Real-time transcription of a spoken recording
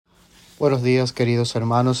Buenos días, queridos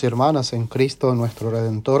hermanos y hermanas en Cristo nuestro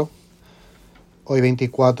Redentor. Hoy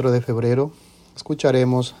 24 de febrero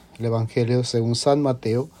escucharemos el Evangelio según San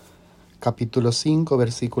Mateo, capítulo 5,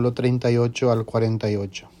 versículo 38 al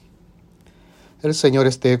 48. El Señor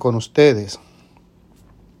esté con ustedes.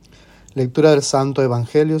 Lectura del Santo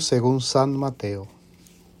Evangelio según San Mateo.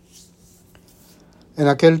 En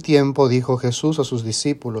aquel tiempo dijo Jesús a sus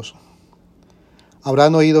discípulos: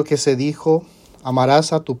 Habrán oído que se dijo: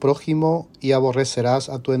 amarás a tu prójimo y aborrecerás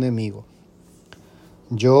a tu enemigo.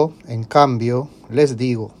 Yo, en cambio, les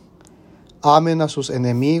digo: amen a sus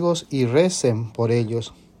enemigos y recen por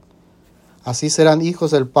ellos. Así serán hijos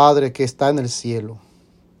del Padre que está en el cielo,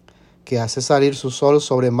 que hace salir su sol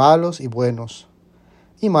sobre malos y buenos,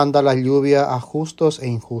 y manda la lluvia a justos e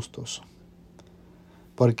injustos.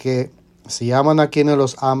 Porque si aman a quienes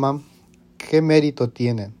los aman, ¿qué mérito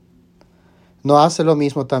tienen? ¿No hace lo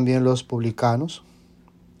mismo también los publicanos?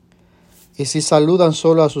 Y si saludan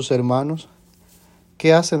solo a sus hermanos,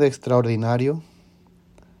 ¿qué hacen de extraordinario?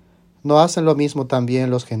 ¿No hacen lo mismo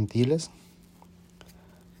también los gentiles?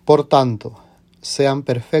 Por tanto, sean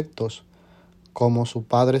perfectos, como su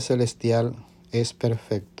Padre Celestial es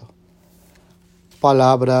perfecto.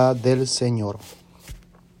 Palabra del Señor.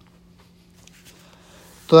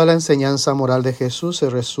 Toda la enseñanza moral de Jesús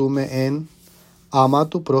se resume en: ama a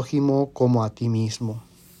tu prójimo como a ti mismo.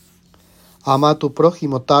 Ama a tu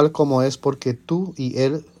prójimo tal como es, porque tú y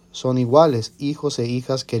él son iguales, hijos e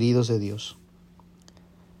hijas queridos de Dios.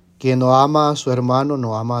 Quien no ama a su hermano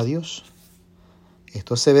no ama a Dios.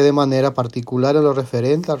 Esto se ve de manera particular en lo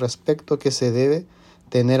referente al respeto que se debe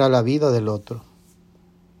tener a la vida del otro.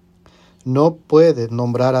 No puede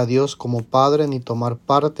nombrar a Dios como Padre ni tomar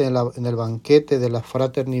parte en el banquete de la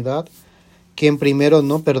fraternidad quien primero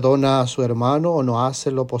no perdona a su hermano o no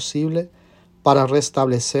hace lo posible para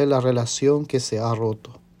restablecer la relación que se ha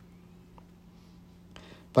roto.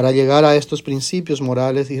 Para llegar a estos principios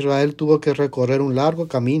morales, Israel tuvo que recorrer un largo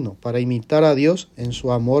camino para imitar a Dios en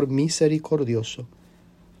su amor misericordioso.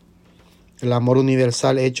 El amor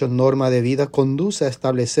universal hecho norma de vida conduce a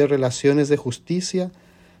establecer relaciones de justicia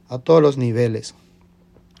a todos los niveles,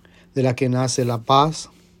 de la que nace la paz,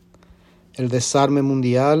 el desarme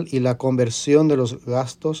mundial y la conversión de los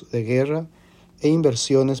gastos de guerra e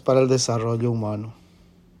inversiones para el desarrollo humano.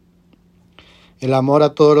 El amor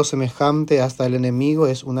a todo lo semejante, hasta el enemigo,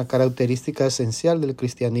 es una característica esencial del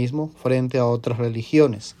cristianismo frente a otras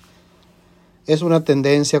religiones. Es una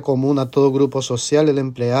tendencia común a todo grupo social el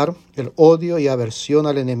emplear el odio y aversión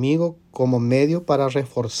al enemigo como medio para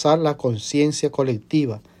reforzar la conciencia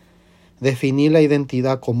colectiva, definir la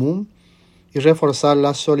identidad común y reforzar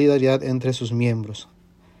la solidaridad entre sus miembros.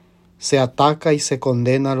 Se ataca y se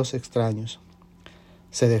condena a los extraños.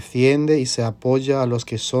 Se defiende y se apoya a los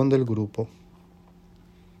que son del grupo.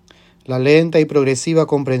 La lenta y progresiva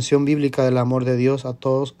comprensión bíblica del amor de Dios a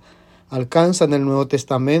todos alcanza en el Nuevo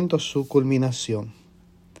Testamento su culminación.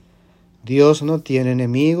 Dios no tiene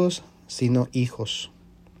enemigos, sino hijos.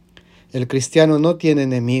 El cristiano no tiene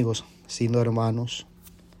enemigos, sino hermanos.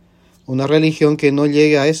 Una religión que no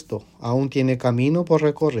llegue a esto aún tiene camino por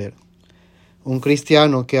recorrer. Un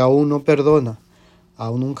cristiano que aún no perdona,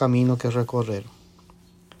 aún un camino que recorrer.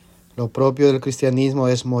 Lo propio del cristianismo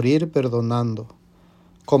es morir perdonando,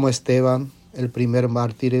 como Esteban, el primer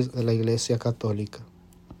mártir de la Iglesia Católica.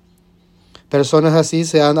 Personas así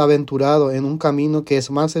se han aventurado en un camino que es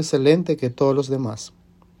más excelente que todos los demás,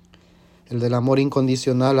 el del amor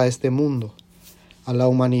incondicional a este mundo, a la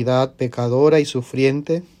humanidad pecadora y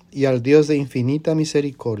sufriente, y al Dios de infinita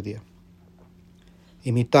misericordia.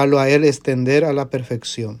 Imitarlo a Él es tender a la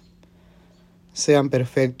perfección. Sean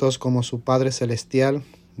perfectos como su Padre Celestial,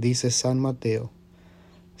 dice San Mateo.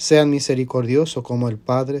 Sean misericordiosos como el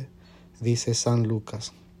Padre, dice San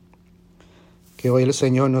Lucas. Que hoy el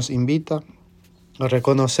Señor nos invita a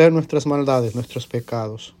reconocer nuestras maldades, nuestros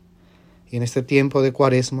pecados, y en este tiempo de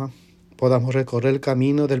Cuaresma podamos recorrer el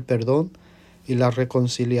camino del perdón y la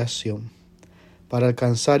reconciliación, para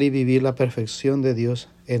alcanzar y vivir la perfección de Dios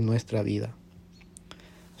en nuestra vida.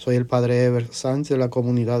 Soy el Padre Hever Sanchez de la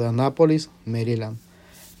comunidad de Anápolis, Maryland.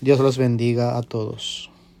 Dios los bendiga a todos.